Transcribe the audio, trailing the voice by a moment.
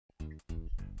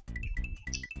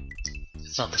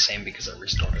It's not the same because I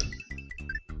restarted.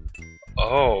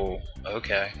 Oh,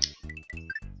 okay.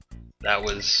 That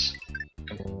was...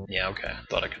 yeah, okay.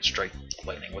 Thought I could strike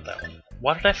lightning with that one.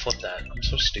 Why did I flip that? I'm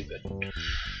so stupid.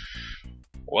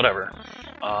 Whatever.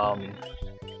 I'm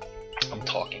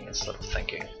talking instead of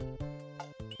thinking.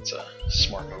 It's a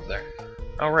smart move there.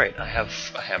 Alright, I have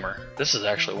a hammer. This is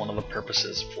actually one of the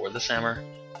purposes for this hammer.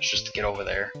 It's just to get over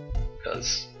there.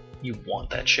 Because you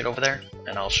want that shit over there.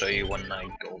 And I'll show you when I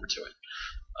go over to it.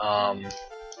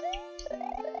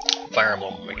 Fire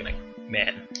Emblem Awakening.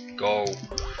 Man, go.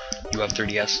 You have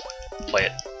 3DS? Play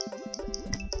it.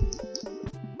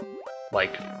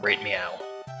 Like, rate meow.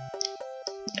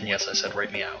 And yes, I said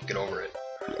rate meow. Get over it.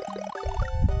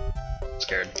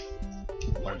 Scared.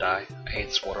 I'm gonna die. I hate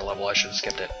this water level. I should have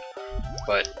skipped it.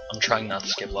 But I'm trying not to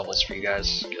skip levels for you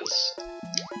guys, because,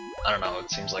 I don't know, it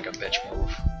seems like a bitch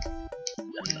move.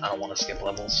 And I don't want to skip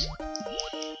levels.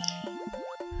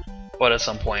 But at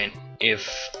some point,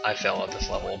 if I fail at this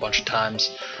level a bunch of times,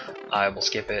 I will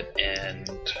skip it, and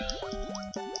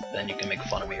then you can make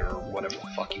fun of me or whatever the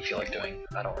fuck you feel like doing.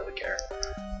 I don't really care.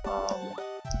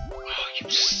 You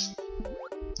just...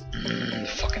 the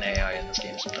fucking AI in this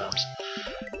game sometimes.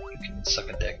 You can suck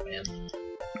a dick, man.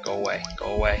 Go away,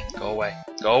 go away, go away,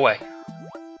 go away!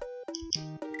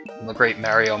 I'm the great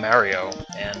Mario,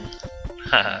 and...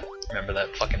 haha, remember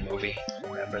that fucking movie?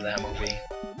 Remember that movie?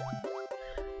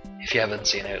 If you haven't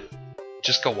seen it,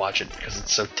 just go watch it because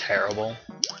it's so terrible.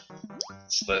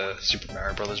 It's the Super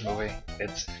Mario Brothers movie.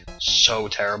 It's so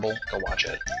terrible. Go watch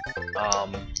it.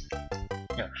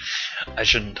 Yeah. I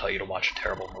shouldn't tell you to watch a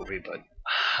terrible movie, but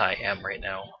I am right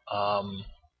now. A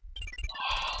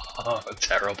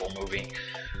terrible movie.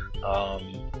 Oh,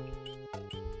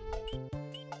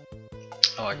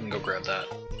 I can go grab that.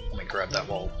 Let me grab that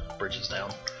while bridge is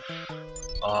down.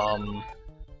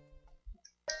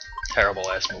 Terrible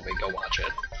ass movie. Go watch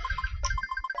it.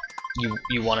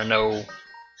 You want to know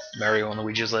Mario and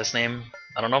Luigi's last name?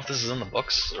 I don't know if this is in the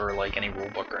books or like any rule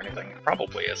book or anything. It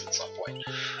probably is at some point,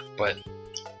 but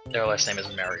their last name is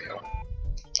Mario.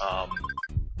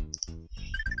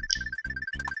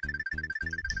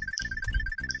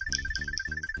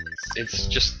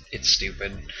 It's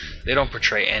stupid. They don't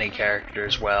portray any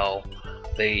characters well.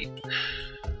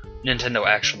 Nintendo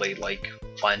actually like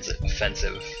finds it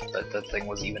offensive that the thing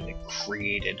was even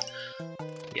created.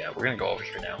 Yeah, we're gonna go over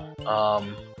here now.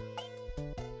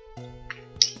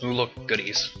 Ooh, look,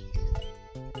 goodies.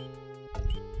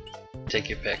 Take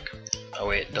your pick. Oh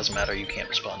wait, it doesn't matter, you can't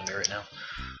respond to me right now.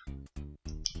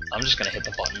 I'm just gonna hit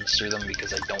the buttons through them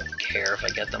because I don't care if I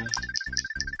get them.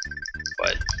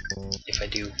 But if I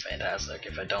do, fantastic.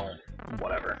 If I don't,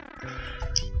 whatever.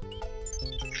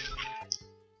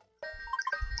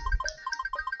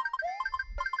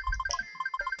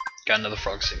 Got another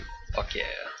frog suit. Fuck yeah.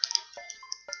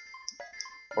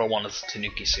 What I want is a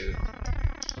Tanuki suit.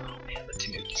 Oh man, the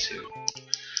Tanuki suit.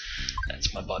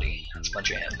 That's my buddy. That's my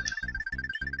jam.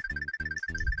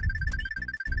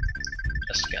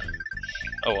 Missed again.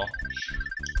 Oh well.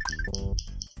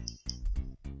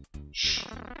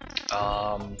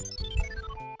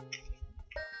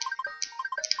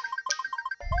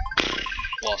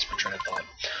 Lost my train of thought.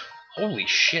 Holy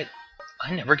shit!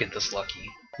 I never get this lucky.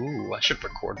 Ooh, I should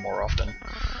record more often.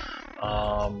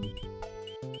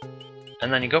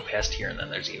 And then you go past here, and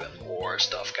then there's even more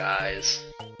stuff, guys.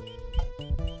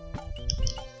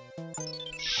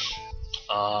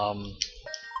 But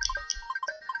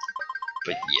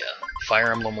yeah,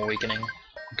 Fire Emblem Awakening.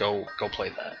 Go play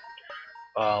that.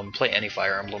 Play any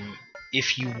Fire Emblem.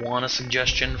 If you want a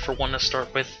suggestion for one to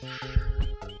start with,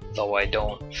 though I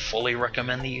don't fully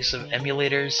recommend the use of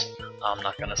emulators, I'm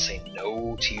not gonna say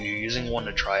no to you using one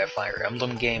to try a Fire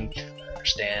Emblem game. I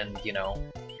understand, you know,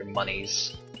 your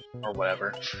monies or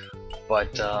whatever,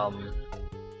 but the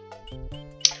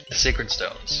Sacred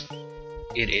Stones.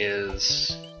 It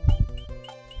is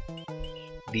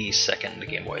the second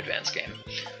Game Boy Advance game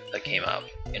that came out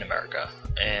in America,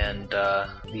 and the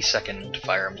second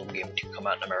Fire Emblem game to come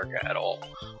out in America at all.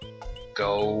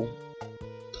 Go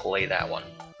play that one.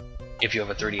 If you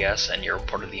have a 3DS and you're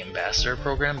part of the Ambassador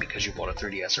program because you bought a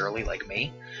 3DS early like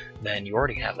me, then you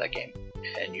already have that game,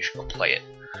 and you should go play it.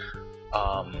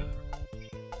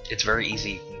 It's very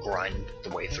easy to grind the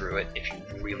way through it. If you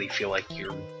really feel like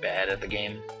you're bad at the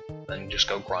game, then just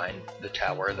go grind the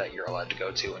tower that you're allowed to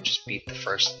go to and just beat the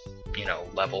first, you know,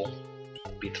 level,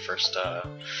 beat the first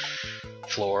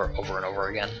floor over and over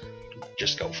again.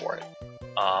 Just go for it.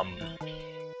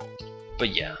 But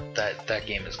yeah, that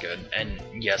game is good. And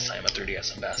yes, I am a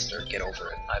 3DS ambassador. Get over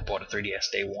it. I bought a 3DS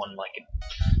day one like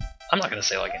I'm not gonna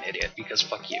say like an idiot because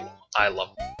fuck you. I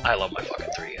love my fucking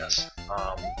 3DS.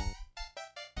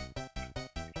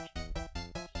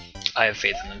 I have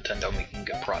faith in Nintendo making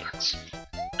good products,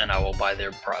 and I will buy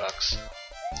their products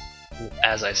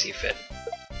as I see fit,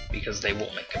 because they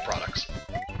will make good products.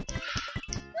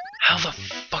 How the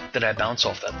fuck did I bounce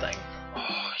off that thing?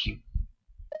 Oh, you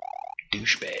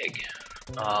douchebag.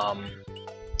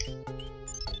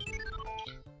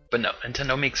 But no,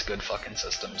 Nintendo makes good fucking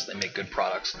systems, they make good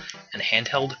products, and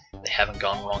handheld, they haven't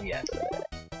gone wrong yet.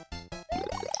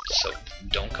 So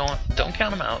don't count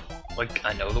them out. Like,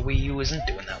 I know the Wii U isn't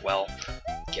doing that well.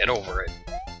 Get over it.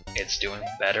 It's doing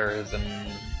better than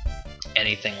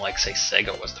anything like, say,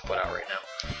 Sega was to put out right now.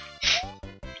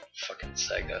 Fucking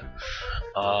Sega.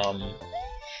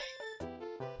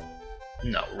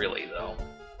 No, really though.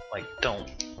 Like,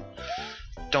 don't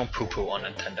poo-poo on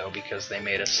Nintendo because they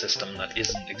made a system that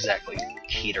isn't exactly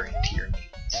catering to your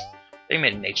needs. They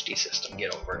made an HD system,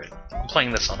 get over it. I'm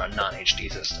playing this on a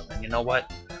non-HD system, and you know what?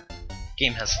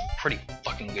 Game has some pretty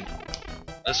fucking good...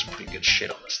 There's some pretty good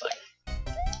shit on this thing.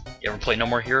 You ever play No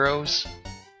More Heroes?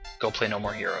 Go play No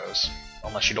More Heroes.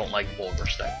 Unless you don't like vulgar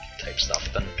type stuff,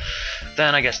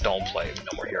 then I guess don't play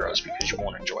No More Heroes because you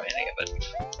won't enjoy any of it.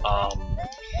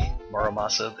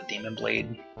 Muramasa, the Demon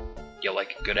Blade. You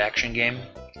like a good action game?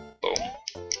 Boom.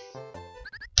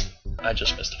 I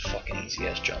just missed a fucking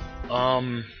easy-ass jump.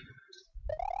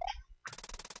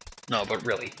 No, but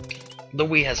really, the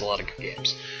Wii has a lot of good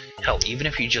games. Hell, even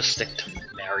if you just stick to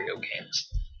Mario games.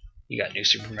 You got New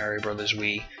Super Mario Bros.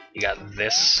 Wii, you got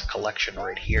this collection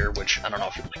right here, which I don't know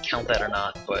if you want to count that or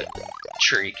not, but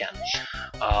sure you can.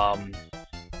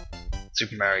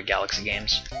 Super Mario Galaxy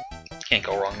games. Can't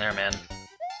go wrong there, man.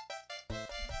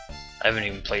 I haven't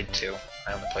even played 2.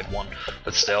 I only played 1,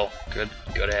 but still, good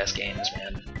ass games,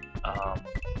 man.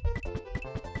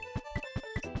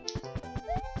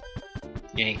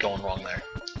 You ain't going wrong there.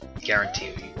 Guarantee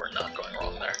you are not going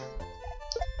wrong there.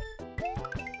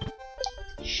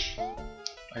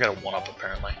 I got a 1-up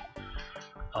apparently.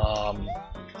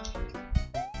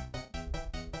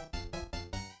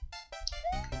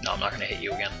 No, I'm not gonna hit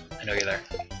you again. I know you're there.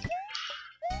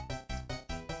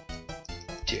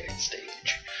 Direct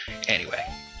stage. Anyway.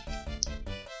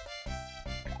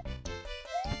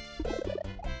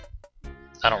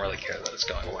 I don't really care that it's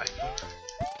going away.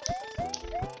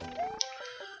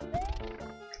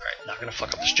 Alright, not gonna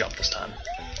fuck up this jump this time.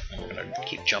 I'm gonna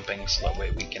keep jumping so that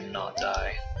way we can not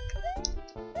die.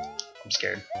 I'm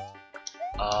scared.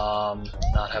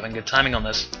 Not having good timing on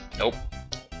this. Nope.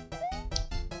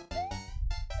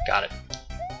 Got it.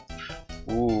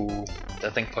 Ooh,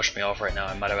 that thing pushed me off right now.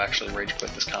 I might have actually rage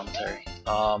quit this commentary.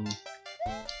 Oh,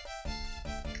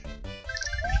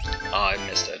 I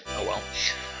missed it. Oh well.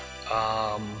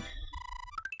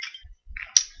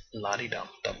 La-di-dum,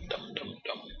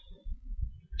 dum-dum-dum-dum.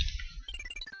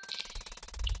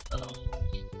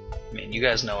 I mean, you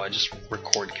guys know I just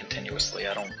record continuously.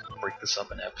 I don't break this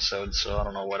up in episodes, so I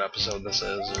don't know what episode this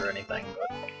is or anything,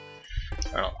 but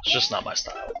I don't know, it's just not my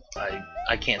style.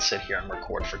 I can't sit here and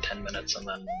record for 10 minutes and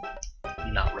then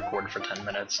not record for 10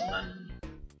 minutes and then...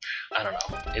 I don't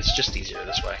know. It's just easier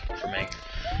this way for me.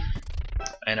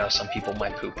 I know some people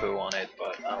might poo-poo on it,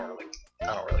 but I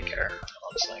don't really care,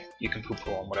 honestly. You can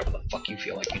poo-poo on whatever the fuck you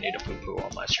feel like you need to poo-poo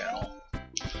on my channel.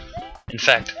 In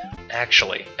fact,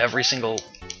 actually, every single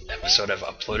episode I've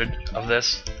uploaded of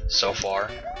this so far,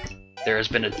 there has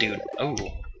been a dude... Oh,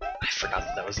 I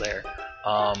forgot that was there.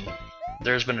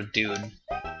 There's been a dude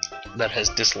that has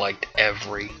disliked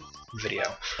every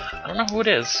video. I don't know who it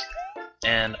is,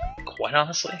 and quite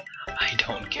honestly, I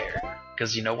don't care.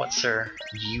 Because you know what, sir?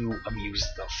 You amuse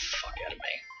the fuck out of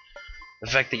me. The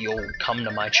fact that you'll come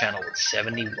to my channel with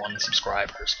 71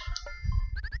 subscribers.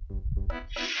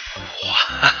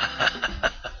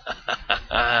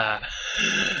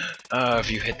 If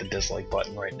you hit the dislike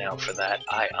button right now for that,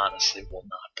 I honestly will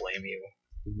not blame you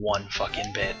one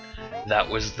fucking bit. That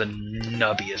was the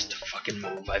nubbiest fucking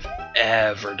move I've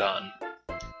ever done.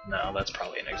 No, that's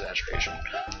probably an exaggeration.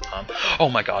 Oh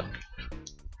my god.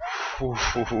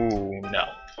 No.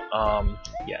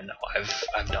 Yeah, no,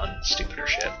 I've done stupider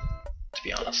shit, to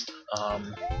be honest.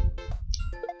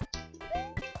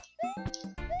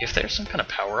 If there's some kind of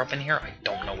power-up in here, I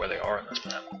don't know where they are in this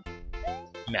map.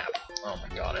 Oh my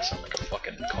god, I sound like a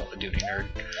fucking Call of Duty nerd.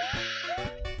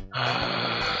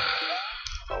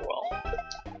 Oh well.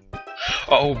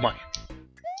 Oh my...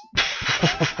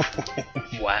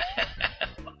 Wow.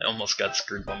 I almost got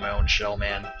screwed by my own shell,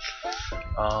 man.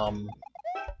 I'm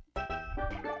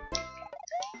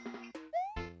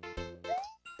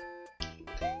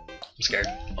scared.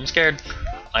 I'm scared.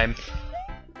 I'm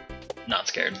not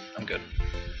scared. I'm good.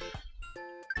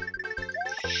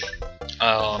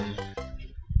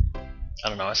 I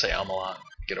don't know, I say a lot.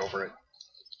 Get over it.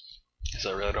 I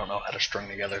because I really don't know how to string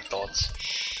together thoughts.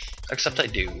 Except I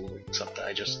do, except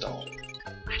I just don't.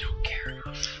 I don't care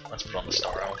enough. Let's put on the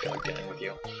star, I don't feel like dealing with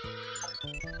you.